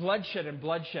bloodshed and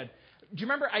bloodshed. Do you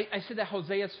remember I said that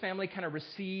Hosea's family kind of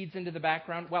recedes into the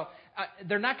background? Well,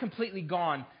 they're not completely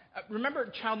gone. Remember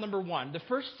child number 1, the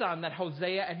first son that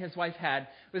Hosea and his wife had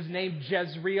was named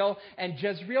Jezreel, and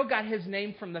Jezreel got his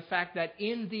name from the fact that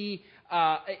in the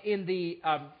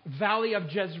valley of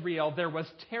Jezreel there was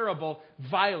terrible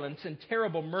violence and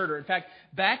terrible murder. In fact,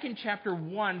 back in chapter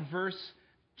 1, verse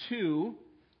 2,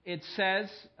 it says,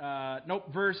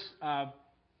 verse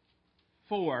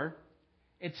 4,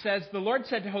 it says, "The Lord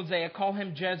said to Hosea, call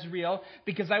him Jezreel,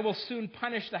 because I will soon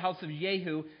punish the house of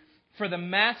Jehu for the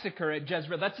massacre at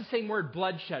Jezreel." That's the same word,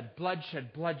 bloodshed,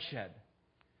 bloodshed, bloodshed.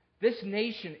 This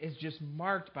nation is just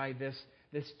marked by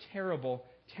this terrible,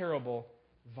 terrible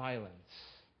violence.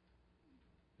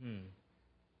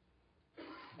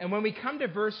 And when we come to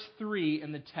verse 3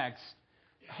 in the text,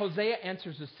 Hosea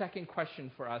answers the second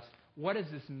question for us. What does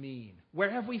this mean?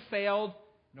 Where have we failed?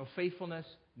 No faithfulness,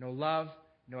 no love,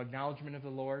 no acknowledgement of the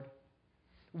Lord.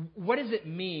 What does it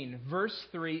mean? Verse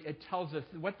 3, it tells us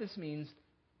what this means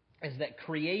is that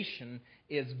creation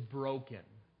is broken.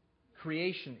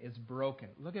 Creation is broken.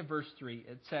 Look at verse 3.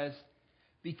 It says,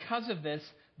 "Because of this,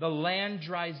 the land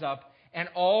dries up, and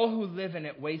all who live in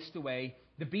it waste away.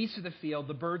 The beasts of the field,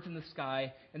 the birds in the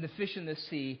sky, and the fish in the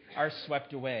sea are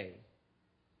swept away."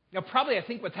 Now, probably I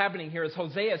think what's happening here is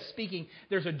Hosea is speaking,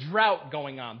 there's a drought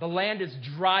going on. The land is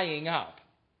drying up.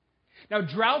 Now,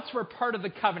 droughts were part of the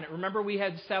covenant. Remember, we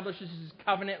had established this as a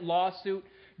covenant lawsuit.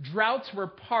 Droughts were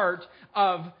part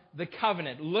of the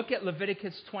covenant. Look at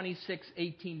Leviticus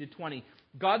 26:18-20.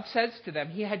 God says to them,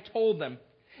 He had told them,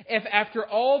 "If after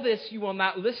all this you will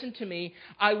not listen to me,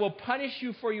 I will punish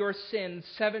you for your sins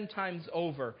 7 times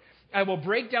over. I will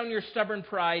break down your stubborn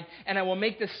pride, and I will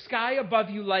make the sky above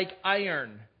you like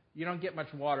iron." You don't get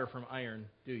much water from iron,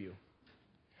 do you?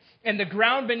 "And the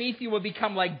ground beneath you will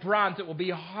become like bronze. It will be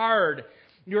hard.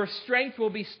 Your strength will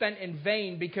be spent in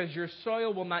vain, because your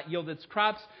soil will not yield its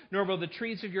crops, nor will the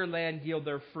trees of your land yield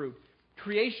their fruit."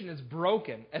 Creation is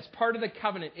broken. As part of the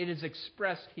covenant, it is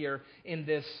expressed here in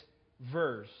this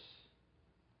verse.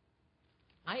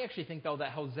 I actually think, though,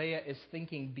 that Hosea is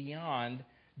thinking beyond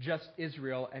just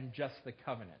Israel and just the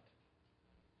covenant.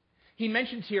 He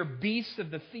mentions here beasts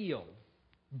of the field,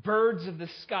 birds of the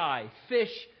sky,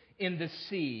 fish in the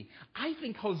sea. I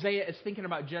think Hosea is thinking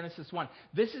about Genesis 1.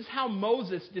 This is how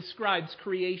Moses describes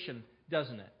creation,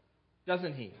 doesn't it?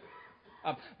 Doesn't he?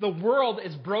 The world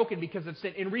is broken because of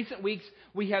sin. In recent weeks,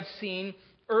 we have seen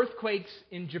earthquakes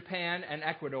in Japan and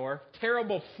Ecuador,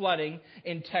 terrible flooding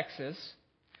in Texas.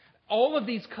 All of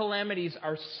these calamities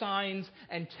are signs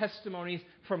and testimonies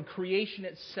from creation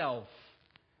itself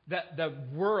that the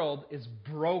world is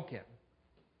broken.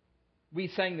 We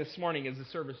sang this morning as the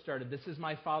service started, "This is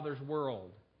my Father's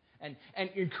world." And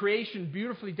creation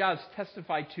beautifully does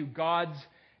testify to God's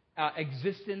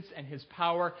existence and His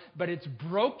power, but its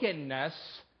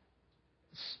brokenness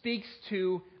speaks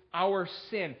to our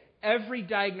sin. Every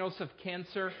diagnosis of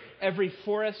cancer, every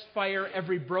forest fire,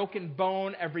 every broken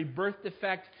bone, every birth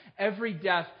defect, every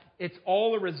death, it's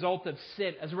all a result of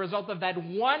sin. As a result of that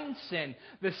one sin,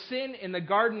 the sin in the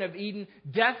Garden of Eden,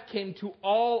 death came to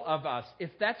all of us.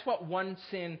 If that's what one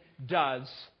sin does,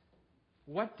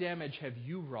 what damage have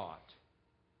you wrought?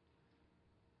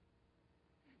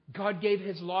 God gave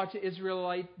His law to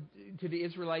the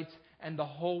Israelites, and the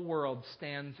whole world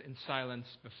stands in silence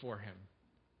before Him.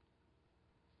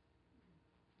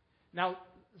 Now,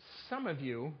 some of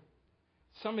you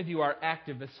are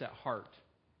activists at heart.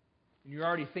 And you're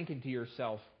already thinking to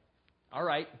yourself, all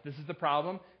right, if this is the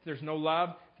problem, if there's no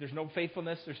love, if there's no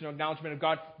faithfulness, there's no acknowledgement of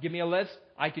God, give me a list,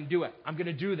 I can do it. I'm going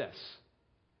to do this.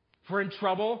 If we're in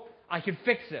trouble, I can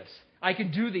fix this. I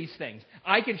can do these things.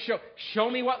 I can show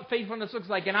me what faithfulness looks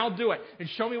like, and I'll do it. And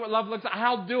show me what love looks like,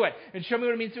 I'll do it. And show me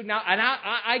what it means to now, and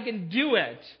I can do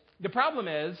it. The problem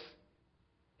is,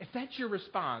 if that's your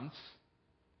response,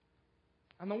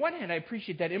 on the one hand, I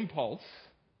appreciate that impulse.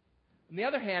 On the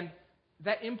other hand,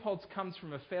 that impulse comes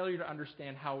from a failure to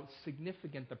understand how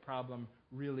significant the problem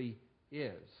really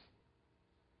is.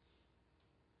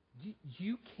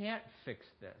 You can't fix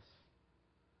this.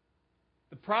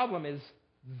 The problem is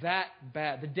that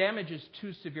bad. The damage is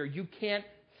too severe. You can't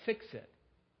fix it.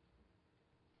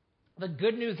 The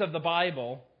good news of the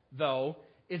Bible, though,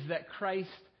 is that Christ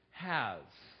has.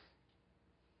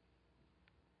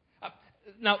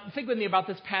 Now, think with me about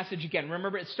this passage again.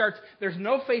 Remember, it starts, there's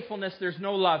no faithfulness, there's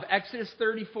no love. Exodus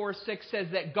 34:6 says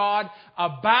that God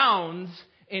abounds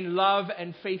in love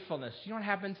and faithfulness. You know what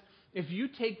happens? If you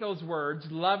take those words,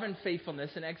 love and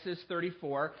faithfulness, in Exodus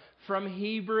 34, from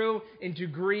Hebrew into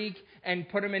Greek and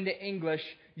put them into English,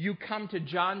 you come to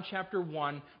John chapter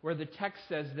 1, where the text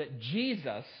says that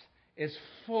Jesus is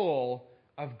full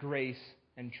of grace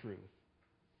and truth.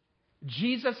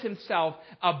 Jesus Himself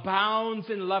abounds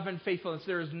in love and faithfulness.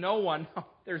 There's no one,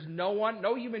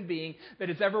 no human being that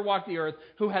has ever walked the earth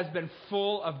who has been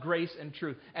full of grace and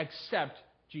truth except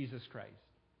Jesus Christ.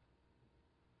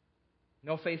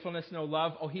 No faithfulness, no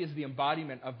love. Oh, He is the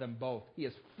embodiment of them both. He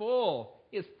is full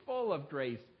of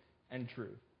grace and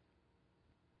truth.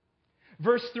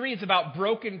 Verse 3 is about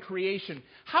broken creation.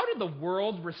 How did the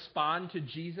world respond to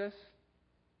Jesus?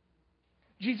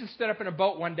 Jesus stood up in a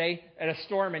boat one day at a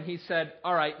storm and He said,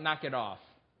 all right, knock it off.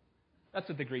 That's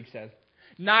what the Greek says.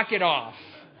 Knock it off.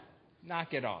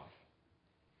 Knock it off.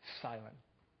 Silent.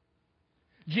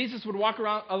 Jesus would walk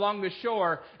along the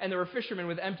shore and there were fishermen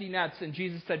with empty nets and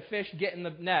Jesus said, fish, get in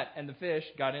the net, and the fish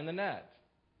got in the net.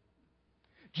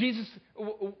 Jesus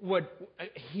would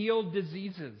heal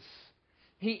diseases.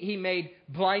 He made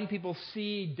blind people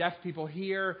see, deaf people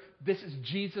hear. This is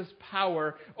Jesus'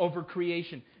 power over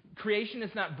creation. Creation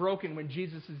is not broken when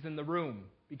Jesus is in the room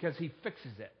because He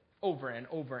fixes it over and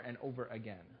over and over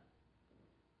again.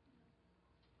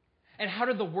 And how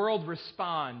did the world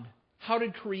respond? How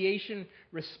did creation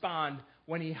respond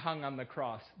when He hung on the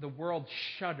cross? The world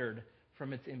shuddered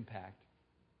from its impact.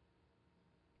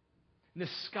 The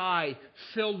sky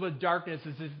filled with darkness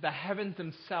as if the heavens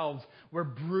themselves were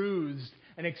bruised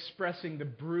and expressing the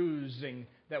bruising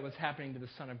that was happening to the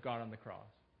Son of God on the cross.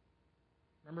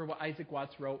 Remember what Isaac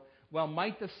Watts wrote? Well,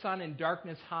 might the sun in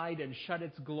darkness hide and shut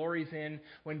its glories in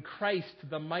when Christ,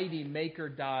 the mighty Maker,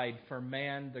 died for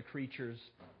man, the creature's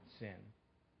sin.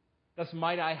 Thus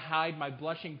might I hide my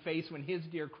blushing face when His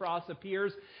dear cross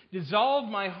appears, dissolve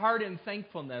my heart in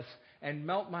thankfulness, and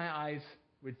melt my eyes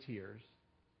with tears.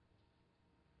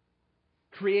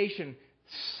 Creation,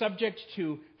 subject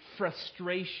to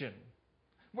frustration.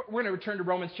 We're going to return to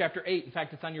Romans chapter 8. In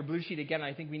fact, it's on your blue sheet again.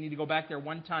 I think we need to go back there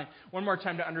one more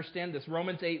time to understand this.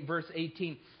 Romans 8, verse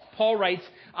 18. Paul writes,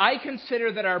 I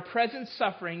consider that our present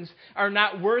sufferings are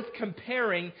not worth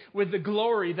comparing with the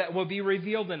glory that will be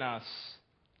revealed in us.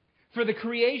 For the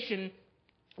creation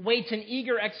waits in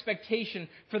eager expectation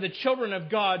for the children of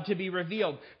God to be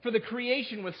revealed. For the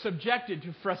creation was subjected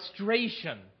to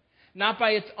frustration, not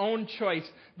by its own choice,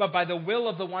 but by the will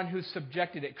of the one who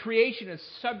subjected it. Creation is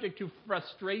subject to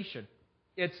frustration.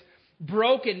 It's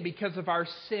broken because of our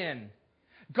sin.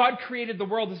 God created the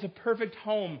world as a perfect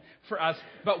home for us,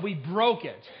 but we broke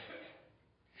it.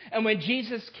 And when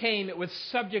Jesus came, it was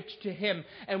subject to Him.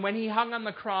 And when He hung on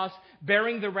the cross,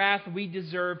 bearing the wrath we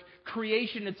deserved,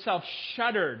 creation itself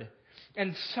shuddered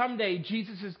And someday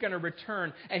Jesus is going to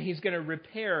return and he's going to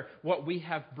repair what we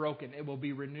have broken. It will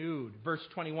be renewed. Verse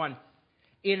 21,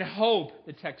 in hope,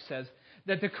 the text says,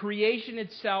 that the creation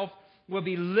itself will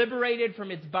be liberated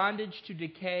from its bondage to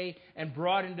decay and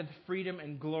brought into the freedom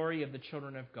and glory of the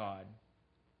children of God.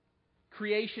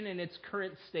 Creation in its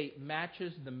current state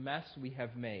matches the mess we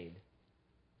have made.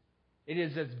 It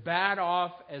is as bad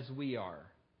off as we are.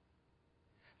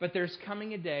 But there's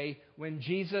coming a day when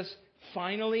Jesus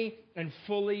finally and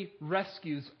fully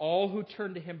rescues all who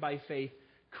turn to him by faith.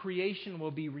 Creation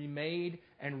will be remade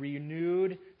and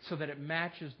renewed so that it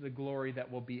matches the glory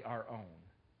that will be our own.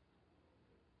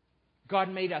 God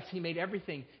made us. He made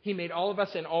everything. He made all of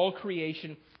us and all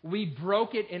creation. We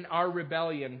broke it in our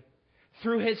rebellion.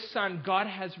 Through his Son, God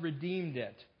has redeemed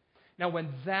it. Now, when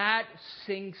that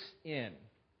sinks in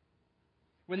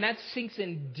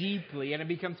deeply and it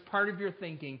becomes part of your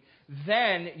thinking,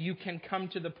 then you can come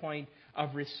to the point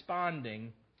of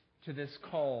responding to this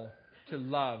call to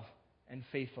love and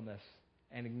faithfulness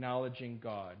and acknowledging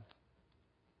God.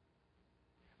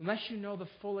 Unless you know the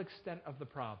full extent of the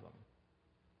problem.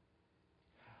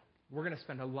 We're going to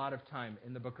spend a lot of time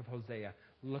in the book of Hosea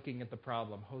looking at the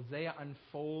problem. Hosea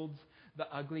unfolds the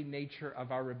ugly nature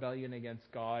of our rebellion against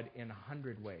God in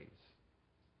 100 ways.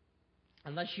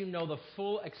 Unless you know the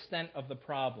full extent of the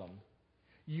problem,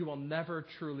 you will never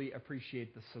truly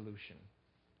appreciate the solution.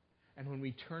 And when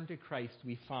we turn to Christ,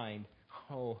 we find,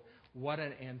 oh, what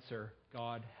an answer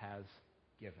God has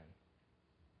given.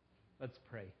 Let's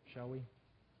pray, shall we?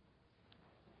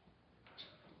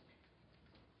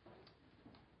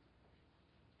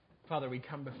 Father, we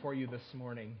come before you this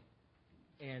morning,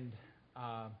 and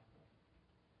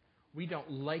we don't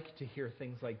like to hear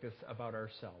things like this about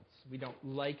ourselves. We don't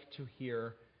like to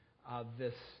hear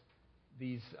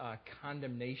these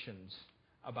condemnations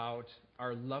about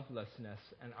our lovelessness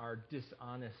and our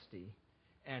dishonesty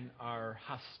and our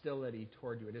hostility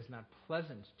toward you. It is not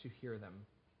pleasant to hear them.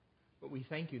 But we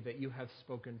thank you that you have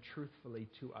spoken truthfully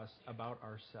to us about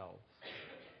ourselves.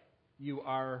 You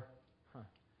are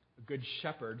a good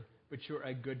shepherd, but you're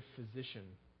a good physician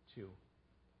too,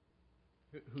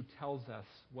 who tells us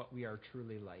what we are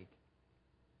truly like.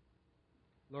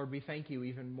 Lord, we thank you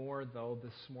even more, though,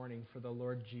 this morning for the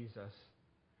Lord Jesus,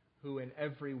 who in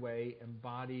every way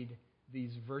embodied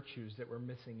these virtues that were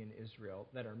missing in Israel,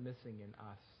 that are missing in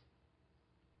us.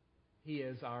 He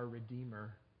is our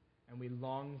Redeemer, and we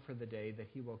long for the day that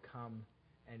he will come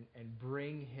and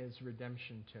bring his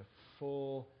redemption to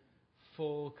full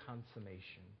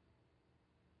consummation.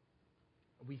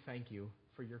 We thank you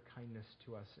for your kindness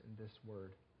to us in this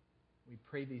word. We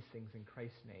pray these things in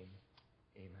Christ's name.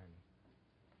 Amen.